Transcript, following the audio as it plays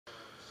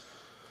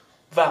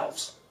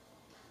valves.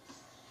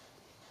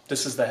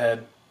 This is the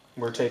head.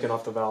 We're taking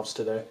off the valves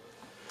today.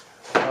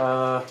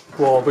 Well,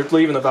 we're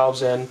leaving the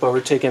valves in, but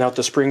we're taking out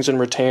the springs and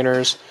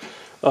retainers,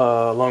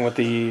 along with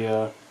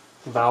the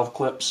valve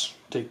clips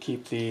to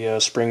keep the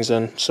springs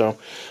in. So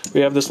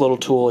we have this little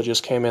tool. It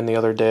just came in the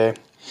other day,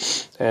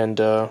 and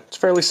it's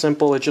fairly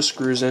simple. It just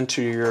screws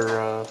into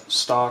your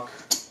stock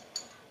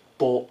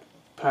bolt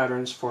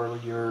patterns for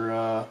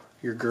your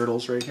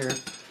girdles right here,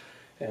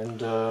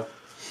 and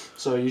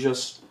so you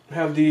just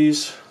have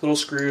these little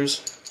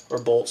screws or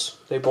bolts.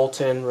 They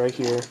bolt in right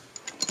here,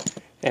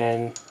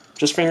 and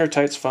just finger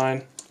tight's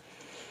fine.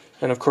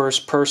 And of course,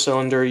 per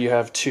cylinder you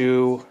have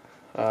 2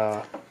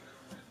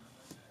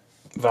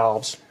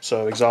 valves,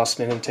 so exhaust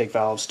and intake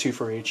valves, 2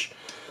 for each.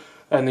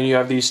 And then you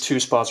have these 2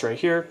 spots right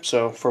here,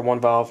 so for one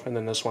valve, and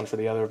then this one for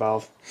the other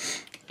valve.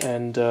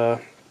 And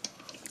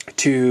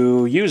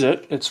to use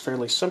it, it's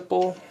fairly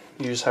simple.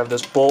 You just have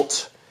this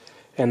bolt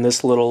and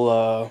this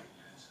little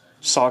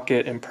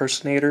socket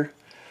impersonator.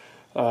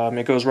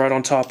 It goes right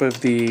on top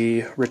of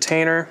the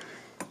retainer,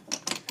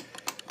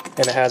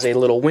 and it has a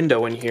little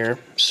window in here.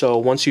 So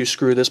once you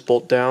screw this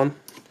bolt down,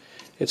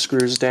 it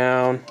screws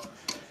down,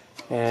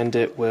 and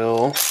it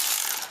will...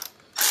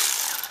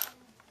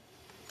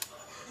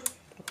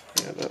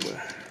 Yeah, that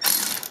way.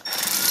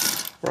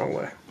 Wrong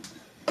way.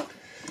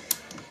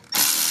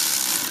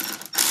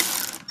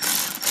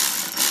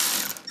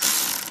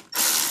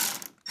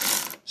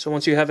 So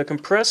once you have it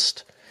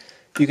compressed,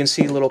 you can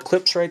see little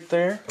clips right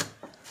there.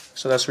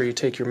 So that's where you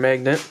take your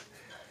magnet,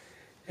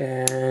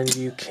 and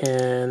you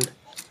can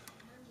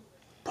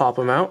pop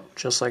them out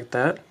just like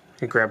that.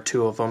 You grab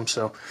 2 of them,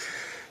 so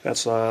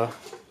that's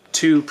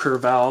 2 per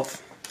valve.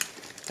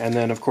 And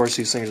then of course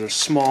these things are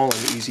small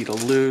and easy to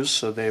lose,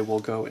 so they will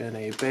go in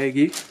a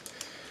baggie.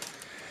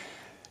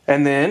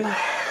 And then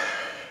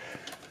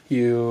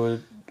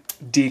you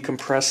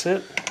decompress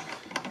it.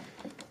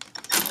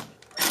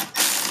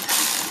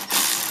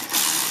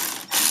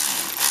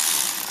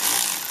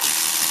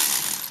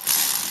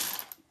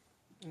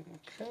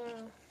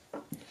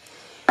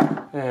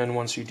 And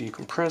once you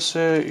decompress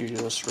it, you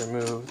just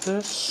remove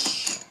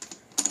this.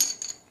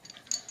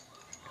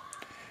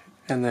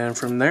 And then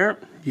from there,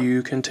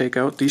 you can take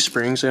out these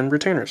springs and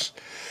retainers.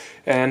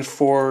 And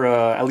for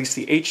at least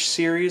the H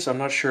series, I'm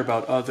not sure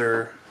about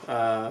other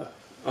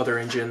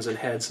engines and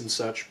heads and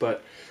such,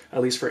 but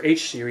at least for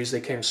H series,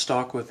 they came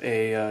stock with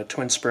a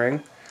twin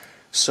spring.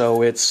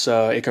 So it's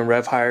it can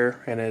rev higher,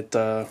 and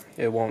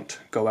it won't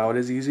go out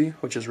as easy,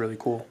 which is really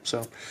cool.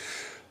 So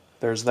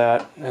there's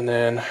that, and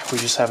then we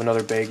just have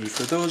another baggie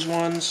for those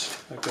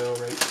ones that go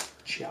right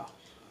here.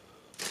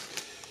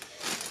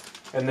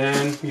 And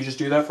then you just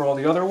do that for all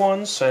the other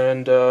ones,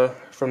 and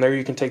from there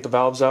you can take the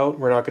valves out.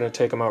 We're not going to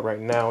take them out right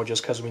now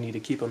just because we need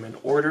to keep them in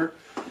order,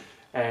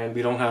 and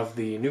we don't have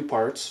the new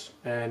parts,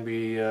 and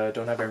we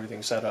don't have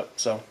everything set up,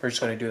 so we're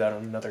just going to do that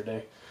on another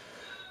day.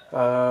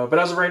 But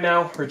as of right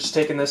now, we're just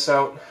taking this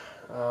out,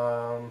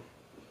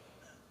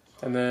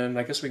 and then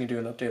I guess we can do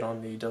an update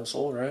on the Del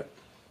Sol, right?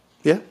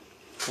 Yeah.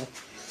 Cool.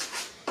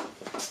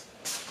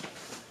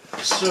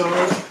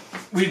 So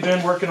we've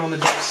been working on the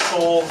Del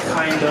Sol,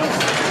 kind of.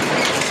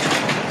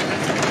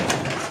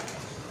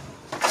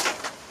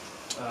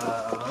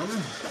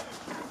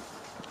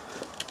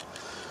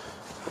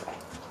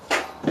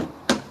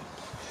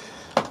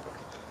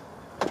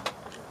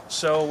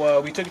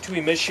 So we took it to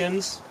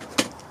emissions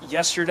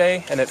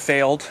yesterday, and it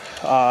failed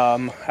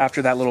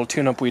after that little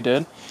tune-up we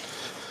did.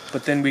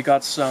 But then we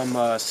got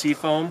some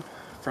seafoam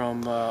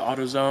from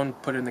AutoZone,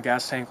 put it in the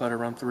gas tank, let it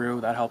run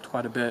through. That helped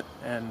quite a bit,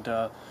 and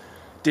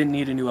didn't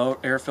need a new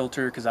air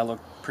filter because that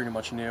looked pretty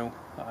much new.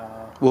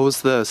 What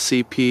was the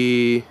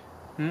CP?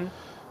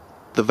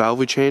 The valve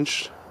we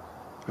changed?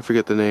 I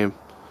forget the name.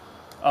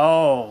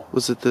 Oh,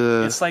 was it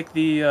the? It's like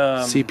the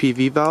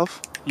CPV valve.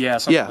 Yeah,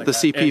 something yeah, like the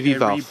that. CPV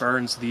valve. It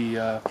reburns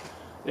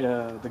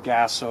the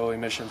gas, so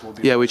emissions will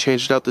be. Yeah, we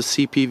changed out the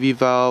CPV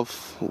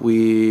valve.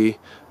 We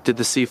did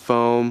the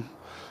seafoam.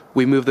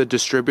 We moved the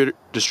distributor,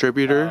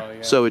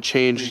 yeah. So it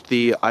changed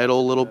the idle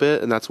a little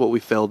bit, and that's what we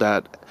failed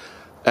at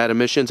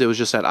emissions. It was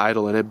just at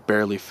idle, and it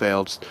barely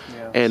failed,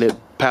 and it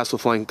passed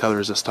with flying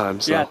colors this time.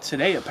 So. Yeah,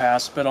 today it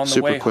passed, but on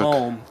the way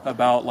home,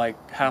 about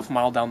like half a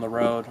mile down the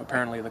road,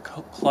 apparently the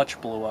clutch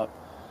blew up,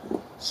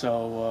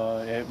 so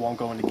it won't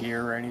go into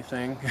gear or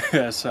anything.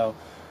 So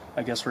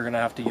I guess we're gonna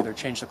have to either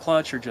change the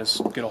clutch or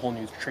just get a whole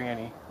new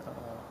tranny.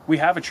 We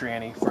have a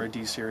tranny for a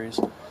D series,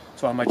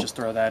 so I might just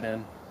throw that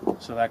in.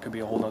 So that could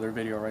be a whole nother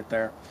video right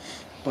there.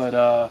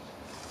 But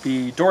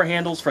the door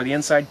handles for the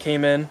inside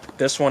came in.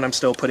 This one I'm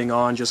still putting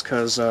on just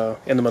because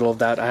in the middle of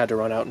that I had to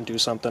run out and do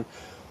something.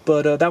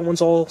 But that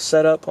one's all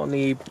set up on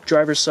the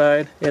driver's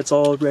side. It's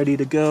all ready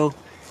to go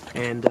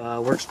and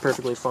works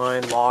perfectly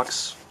fine.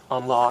 Locks,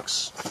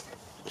 unlocks.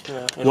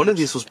 One of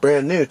these was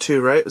brand new too,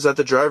 right? Is that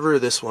the driver or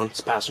this one? It's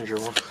the passenger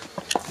one.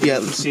 Yeah.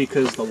 You can see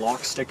because the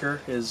lock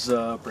sticker is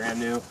brand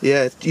new.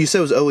 Yeah, you said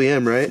it was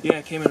OEM, right? Yeah,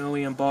 it came in an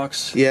OEM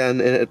box. Yeah,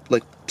 and it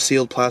like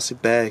sealed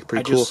plastic bag.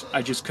 Pretty cool.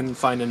 I just couldn't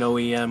find an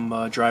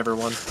OEM driver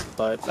one,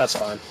 but that's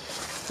fine.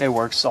 It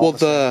works. Well,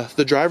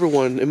 the driver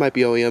one, it might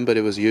be OEM, but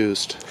it was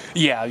used.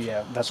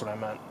 Yeah, that's what I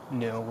meant.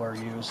 New or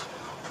used.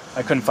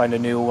 I couldn't find a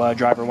new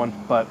driver one,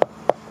 but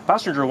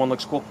passenger one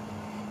looks cool.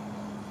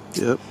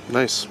 Yep,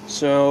 nice.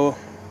 So,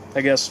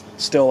 I guess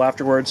still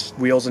afterwards,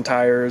 wheels and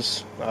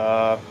tires,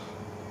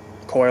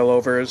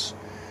 coilovers.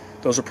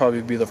 Those will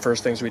probably be the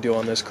first things we do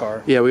on this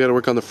car. Yeah, we got to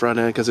work on the front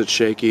end because it's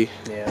shaky.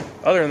 Yeah.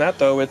 Other than that,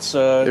 though, it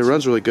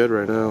runs really good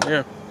right now.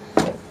 Yeah.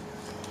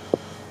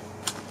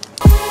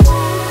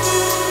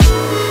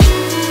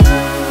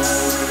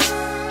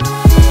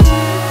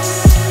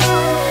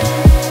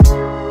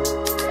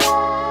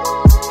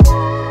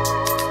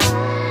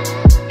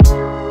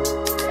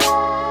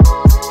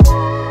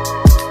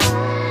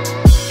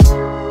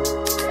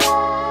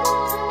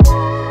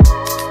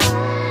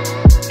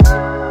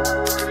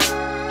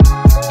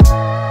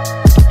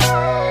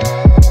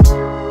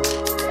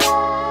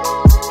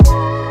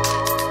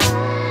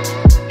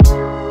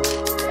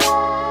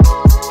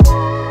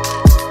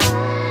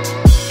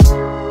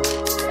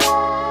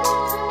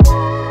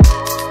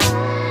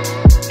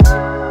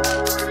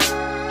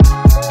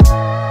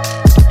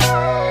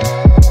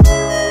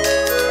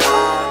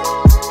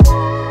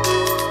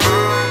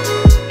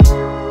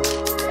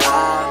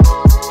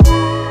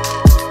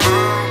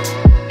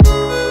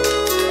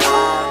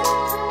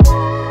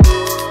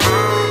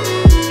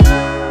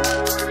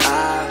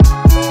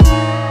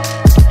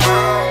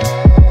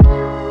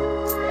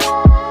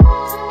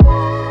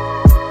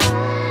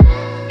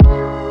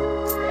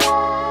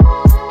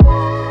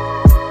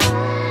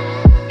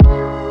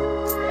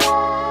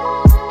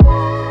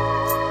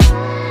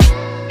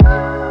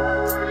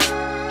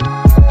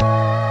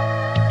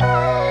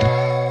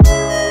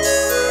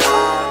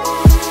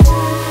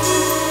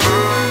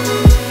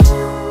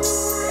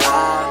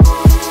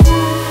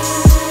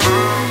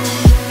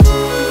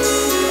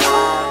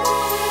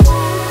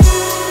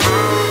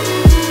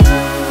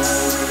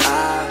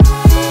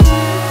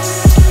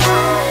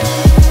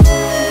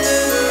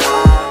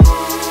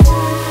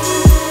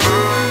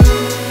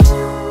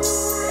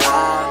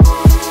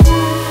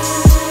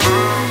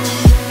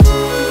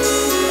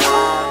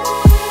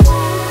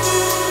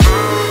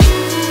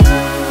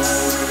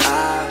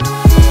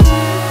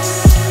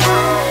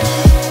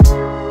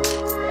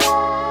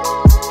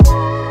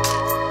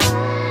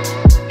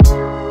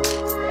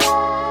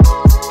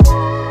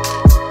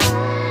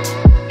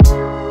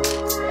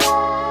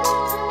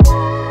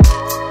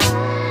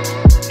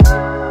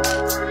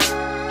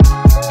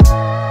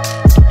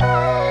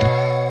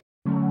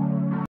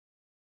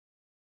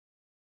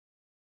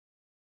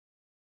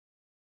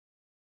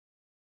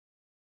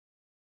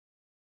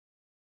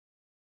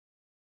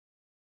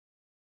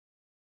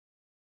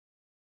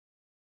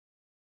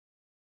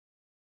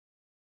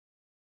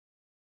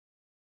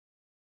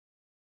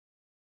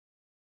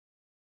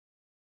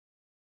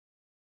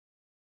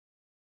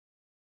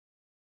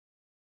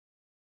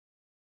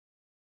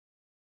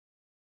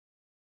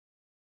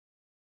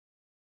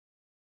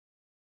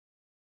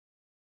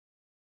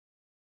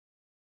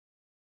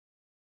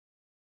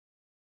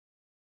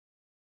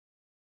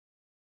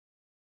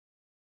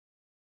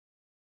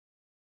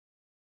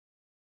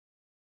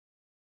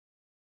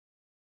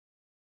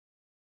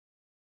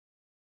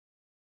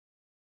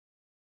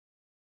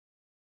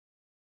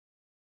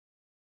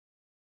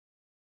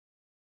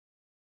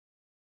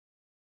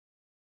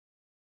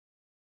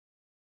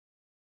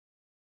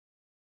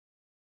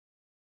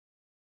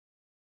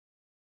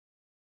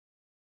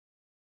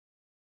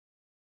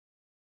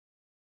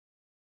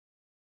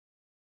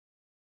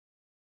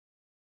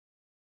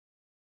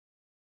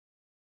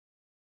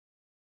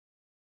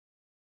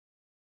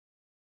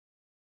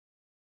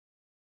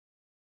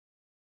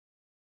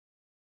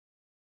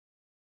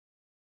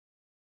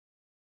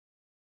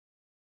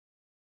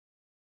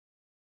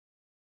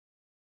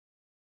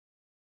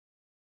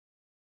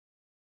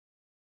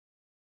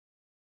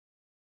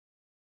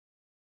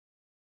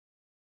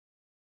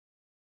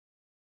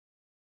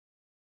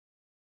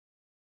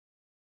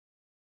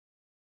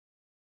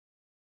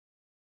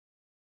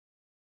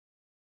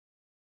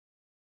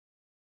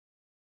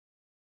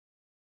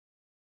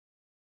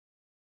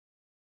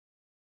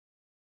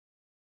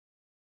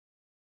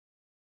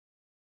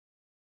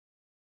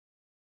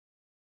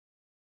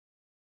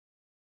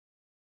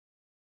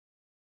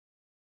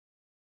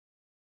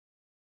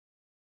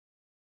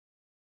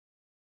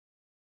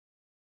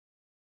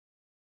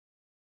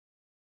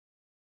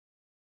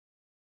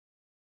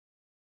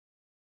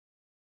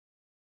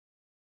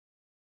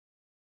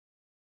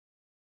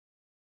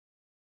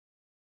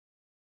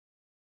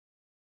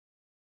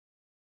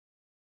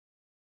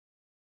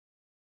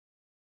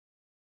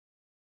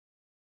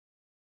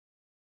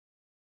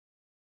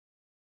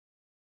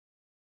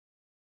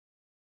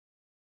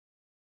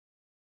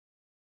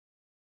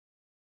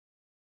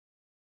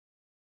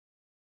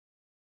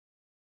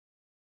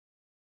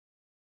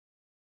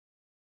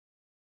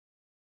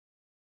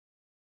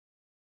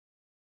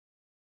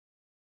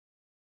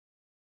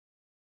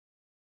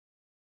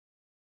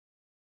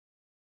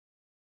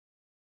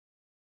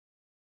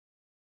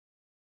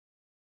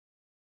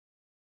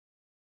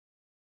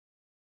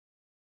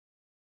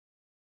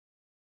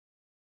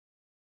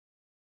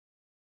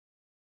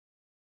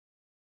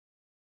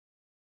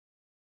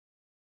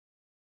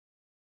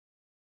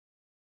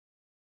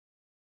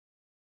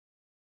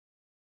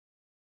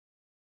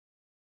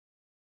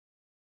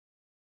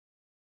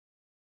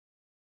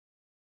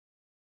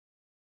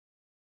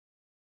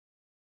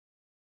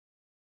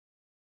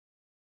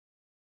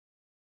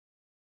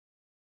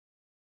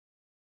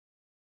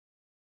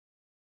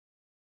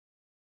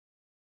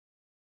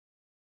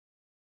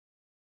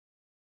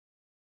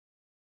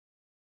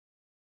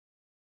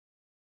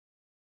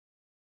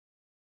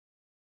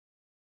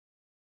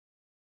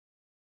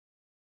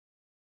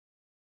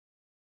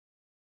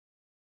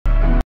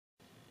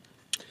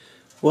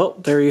 well,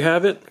 there you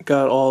have it.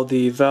 Got all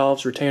the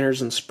valves,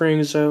 retainers, and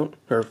springs out.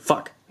 Or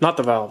fuck, not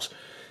the valves.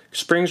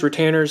 Springs,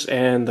 retainers,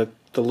 and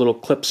the little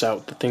clips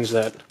out, the things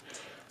that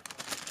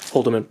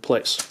hold them in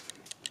place.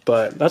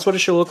 But that's what it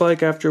should look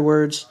like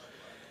afterwards.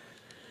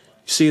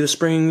 You see the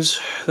springs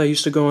that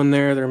used to go in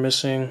there, they're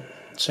missing.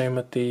 Same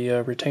with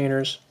the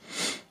retainers.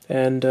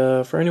 And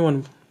for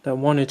anyone that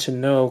wanted to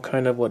know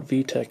kind of what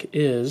VTEC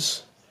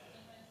is,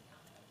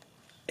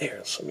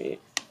 let's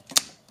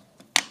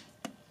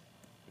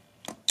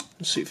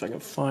see if I can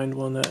find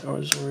one that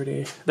was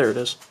already, there it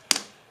is.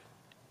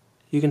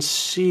 You can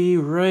see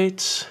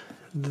right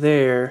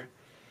there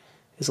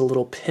is a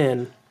little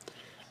pin.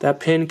 That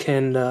pin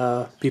can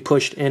be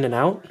pushed in and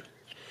out.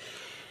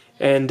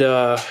 And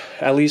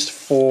at least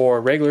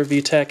for regular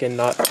VTEC and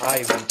not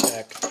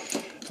iVTEC,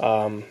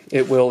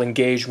 it will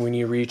engage when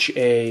you reach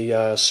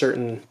a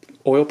certain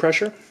oil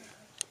pressure.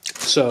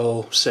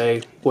 So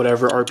say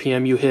whatever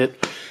RPM you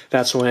hit,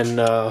 that's when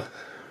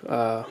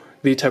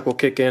VTEC will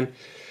kick in.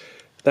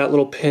 That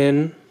little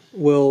pin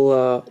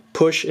will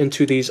push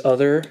into these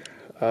other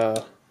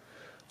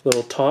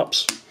little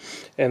tops,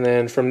 and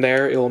then from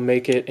there it will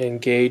make it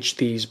engage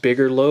these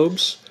bigger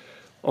lobes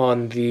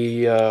on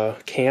the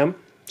cam,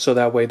 so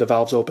that way the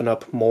valves open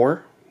up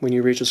more when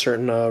you reach a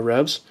certain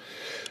revs.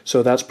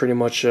 So that's pretty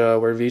much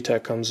where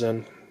VTEC comes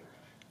in,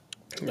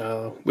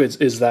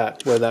 is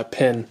that where that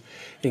pin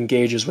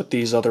engages with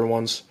these other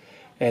ones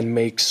and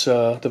makes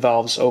the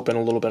valves open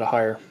a little bit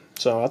higher.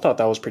 So I thought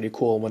that was pretty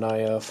cool when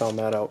I found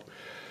that out.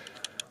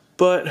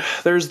 But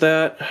there's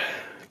that.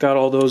 Got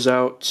all those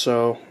out,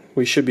 so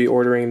we should be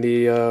ordering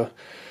the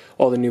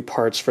all the new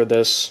parts for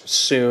this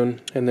soon.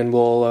 And then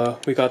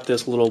we got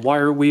this little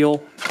wire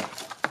wheel,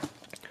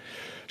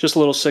 just a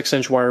little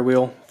 6-inch wire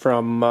wheel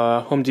from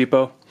Home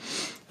Depot.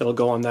 It'll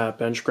go on that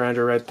bench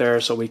grinder right there,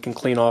 so we can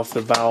clean off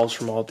the valves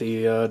from all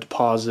the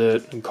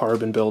deposit and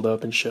carbon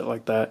buildup and shit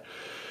like that.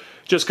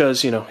 Just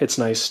because, you know, it's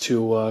nice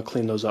to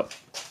clean those up.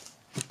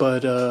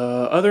 But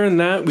other than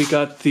that, we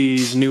got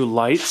these new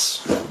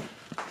lights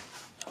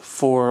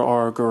for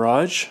our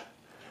garage,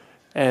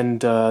 and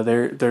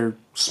they're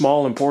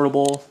small and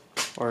portable,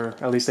 or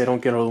at least they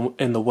don't get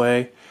in the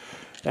way,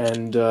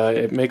 and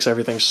it makes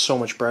everything so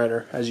much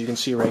brighter, as you can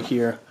see right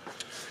here.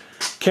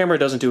 Camera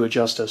doesn't do it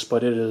justice,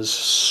 but it is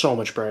so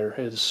much brighter.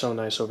 It is so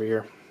nice over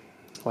here,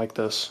 like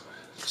this.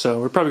 So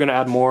we're probably going to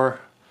add more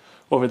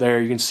over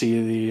there. You can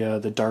see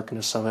the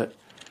darkness of it,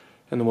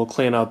 and then we'll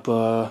clean up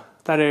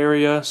that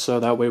area, so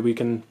that way we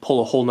can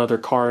pull a whole nother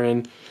car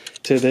in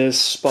to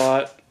this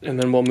spot, and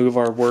then we'll move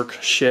our work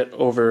shit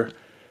over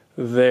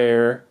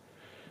there,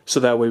 so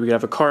that way we could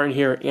have a car in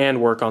here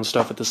and work on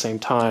stuff at the same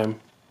time.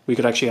 We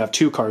could actually have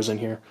 2 cars in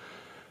here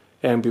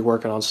and be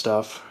working on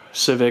stuff.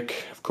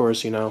 Civic, of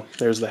course, you know,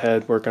 there's the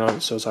head working on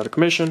it, so it's out of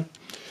commission.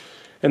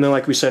 And then,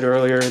 like we said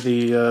earlier,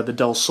 the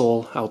Del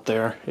Sol out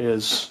there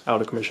is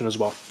out of commission as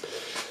well.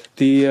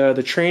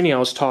 The training I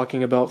was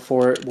talking about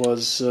for it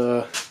was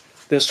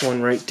this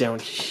one right down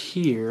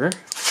here.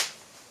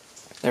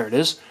 There it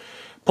is.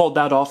 Pulled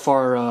that off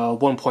our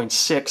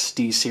 1.6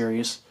 D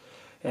series,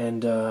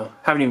 and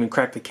haven't even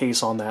cracked the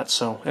case on that,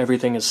 so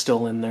everything is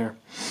still in there.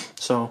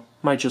 So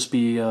might just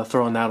be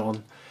throwing that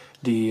on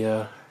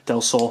the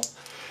Del Sol,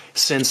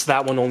 since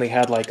that one only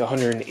had like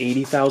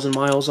 180,000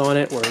 miles on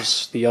it,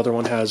 whereas the other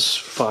one has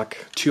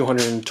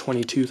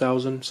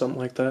 222,000, something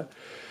like that.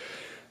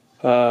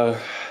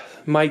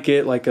 Might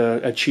get like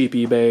a cheap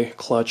eBay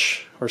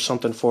clutch or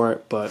something for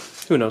it, but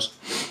who knows.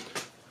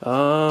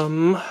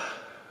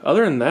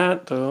 Other than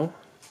that, though,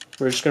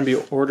 we're just going to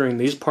be ordering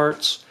these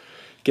parts,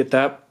 get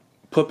that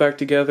put back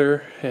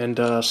together, and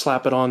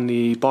slap it on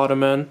the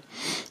bottom end,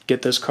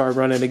 get this car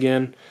running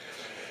again,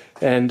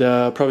 and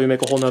probably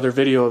make a whole nother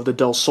video of the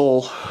Del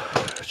Sol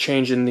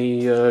changing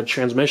the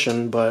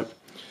transmission, but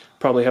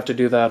probably have to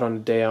do that on a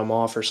day I'm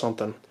off or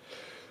something.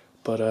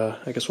 But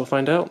I guess we'll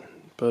find out.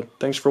 But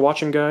thanks for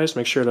watching, guys.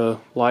 Make sure to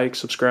like,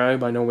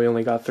 subscribe. I know we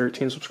only got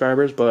 13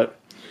 subscribers, but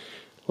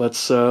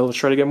let's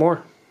try to get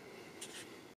more.